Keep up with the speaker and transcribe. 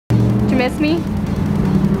miss me?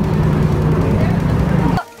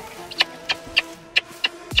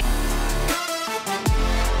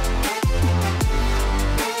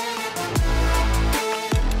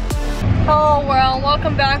 Oh well,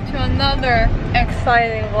 welcome back to another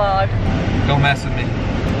exciting vlog. Don't mess with me.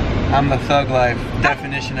 I'm the thug life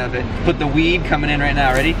definition of it. Put the weed coming in right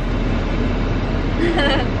now, ready?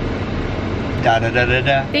 Da da da da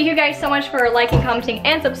da. Thank you guys so much for liking, commenting,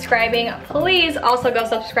 and subscribing. Please also go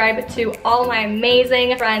subscribe to all my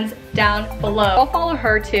amazing friends down below. I'll follow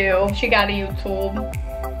her too. She got a YouTube.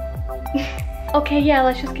 Okay, yeah,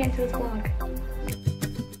 let's just get into this vlog.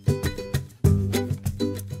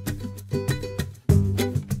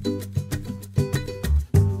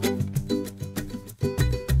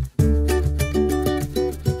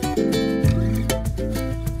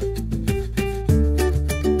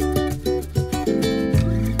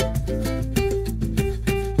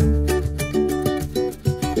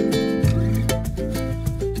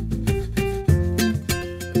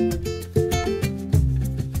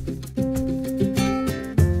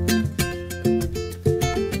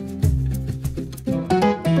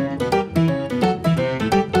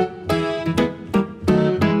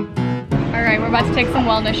 We're about to take some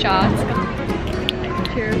wellness shots.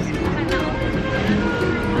 Cheers.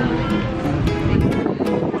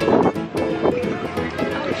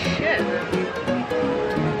 Oh shit.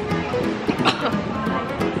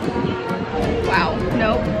 Wow,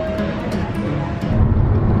 nope.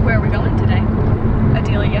 Where are we going today?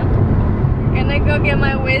 Adelia. Gonna go get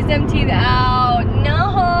my wisdom teeth out.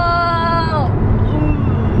 No!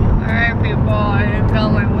 Alright people, I just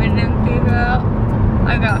got my wisdom teeth out.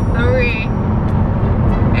 I got 3.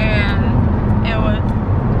 And it was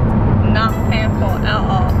not painful at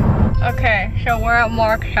all. Okay, so we're at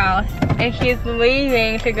Mark's house and he's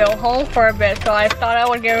leaving to go home for a bit, so I thought I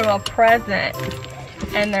would give him a present.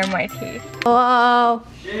 And they're my teeth. Hello.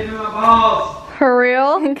 Shave in my balls. For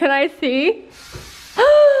real? Can I see?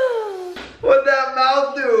 What'd that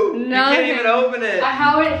mouth do? Nothing. You can't even open it. I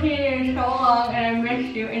haven't seen you so long and I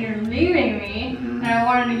missed you and you're leaving me and I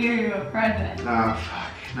wanted to give you a present. Oh fuck.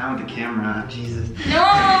 Not with the camera on, Jesus.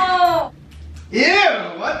 No! Ew,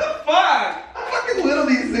 what the fuck? How fucking little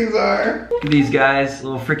these things are. These guys,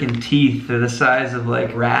 little freaking teeth, they're the size of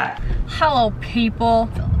like rat. Hello people.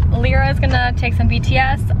 LERA is gonna take some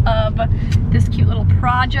BTS of this cute little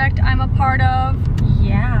project I'm a part of.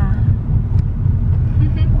 Yeah.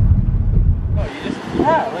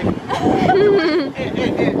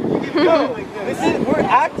 No, this is, we're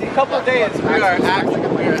acting. A couple of days, we are acting.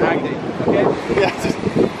 Okay? Yeah, just,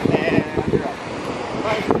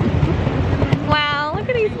 Wow, look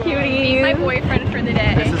at these cuties. My boyfriend for the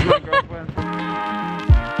day. This is my girlfriend.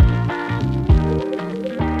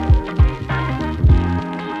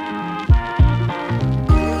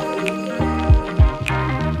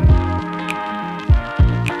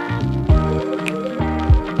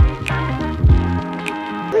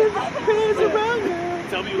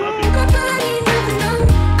 Tell me you love me.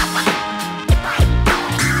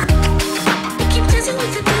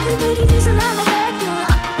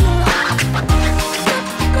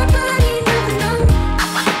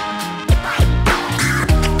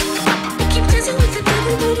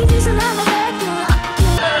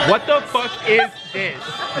 What the fuck is this?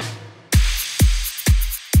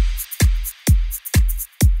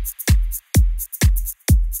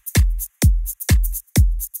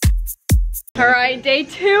 All right, day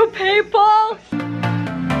 2, people.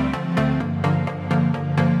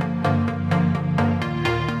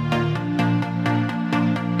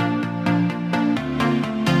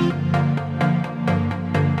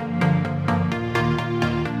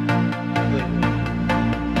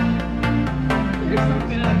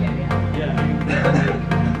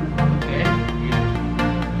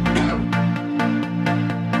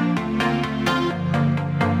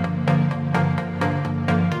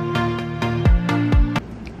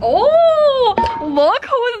 Oh, look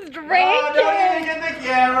who's drinking. Oh, don't even get the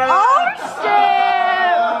camera. Oh,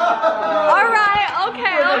 shit. All right,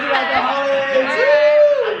 okay, okay.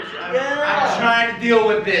 I'm trying to deal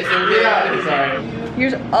with this. Okay? Sorry.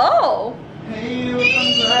 Yours, oh.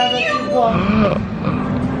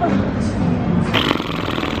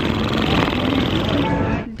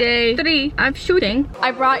 Day 3, I'm shooting. I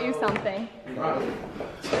brought you something. We're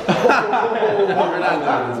not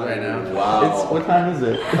doing this right now. Wow. What time is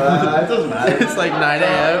it? It doesn't matter. It's like 9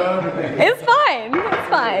 a.m. It's fine, it's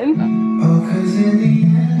fine.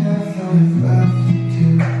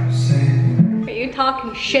 Are you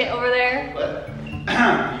talking shit over there?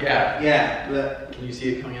 Yeah. Can you see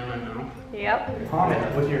it coming out of my mouth? Yep. Palm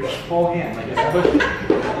it with your full hand like a push.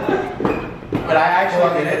 But I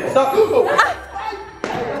actually did it. Stop.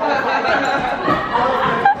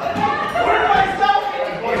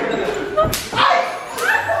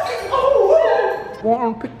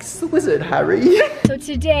 One picks the wizard, Harry. So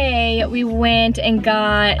today we went and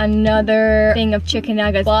got another thing of chicken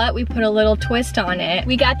nuggets, but we put a little twist on it.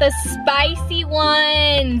 We got the spicy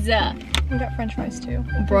ones. We got french fries too.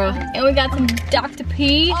 Bruh. And we got some Dr.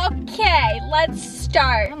 P. Okay, let's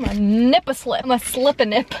start. I'm a nip-a-slip. I'm a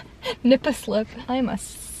slip-a-nip. Nip-a-slip. I'm a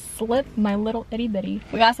slip my little itty bitty.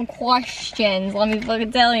 We got some questions, let me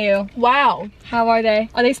fucking tell you. Wow. How are they?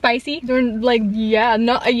 Are they spicy? They're like, yeah,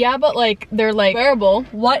 but like, they're like bearable.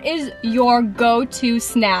 What is your go-to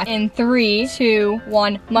snack? In 3, 2,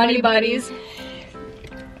 1, Money Buddies.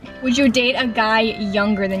 Would you date a guy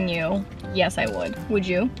younger than you? Yes, I would. Would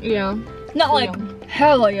you? Yeah. Not like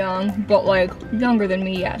hella young, but like younger than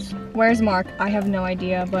me, yes. Where's Mark? I have no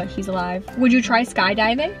idea, but he's alive. Would you try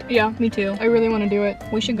skydiving? Yeah, me too. I really want to do it.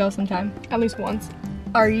 We should go sometime. At least once.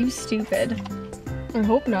 Are you stupid? I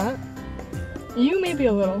hope not. You may be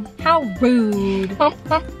a little. How rude.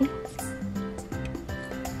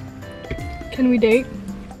 Can we date?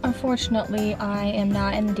 Unfortunately, I am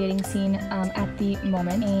not in the dating scene at the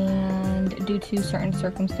moment, and due to certain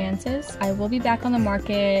circumstances, I will be back on the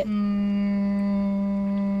market.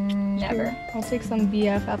 Never. I'll take some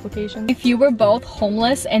BF applications. If you were both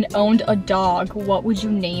homeless and owned a dog, what would you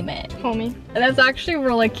name it? Homie. That's actually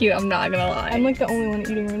really cute, I'm not gonna lie. I'm like the only one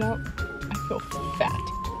eating right now. I feel fat.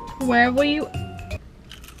 Where will you...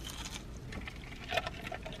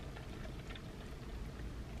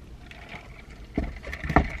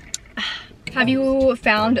 Have you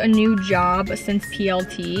found a new job since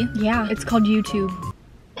PLT? Yeah, it's called YouTube.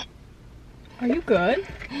 Are you good?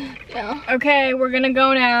 Yeah. Okay, we're gonna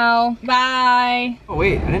go now. Bye. Oh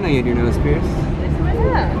wait, I didn't know you had your nose pierced.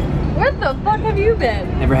 Yeah. Where the fuck have you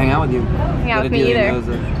been? Never hang out with you. Hang out with me either.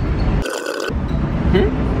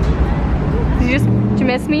 Did you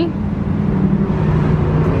miss me?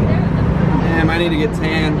 Damn, I need to get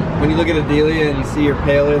tan. When you look at Adelia and you see you're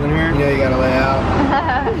paler than her, you know you gotta lay out.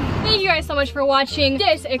 Thank you guys so much for watching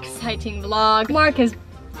this exciting vlog. Mark is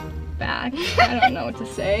back. I don't know what to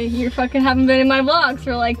say. You fucking haven't been in my vlogs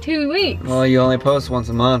for like 2 weeks. Well, you only post once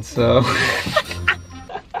a month, so.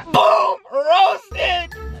 Boom!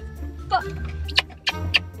 Roasted! Fuck.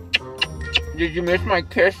 Did you miss my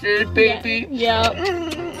kisses, baby? Yeah.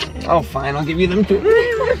 Oh, fine, I'll give you them too.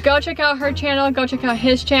 Go check out her channel, go check out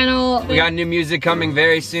his channel. We got new music coming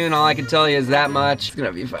very soon. All I can tell you is that much. It's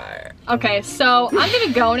gonna be fire. Okay, so I'm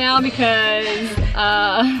gonna go now because,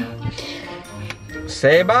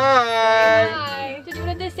 Say bye! Bye! To do it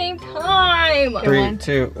at the same time! 3,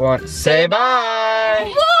 2, 1. Say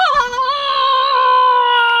bye!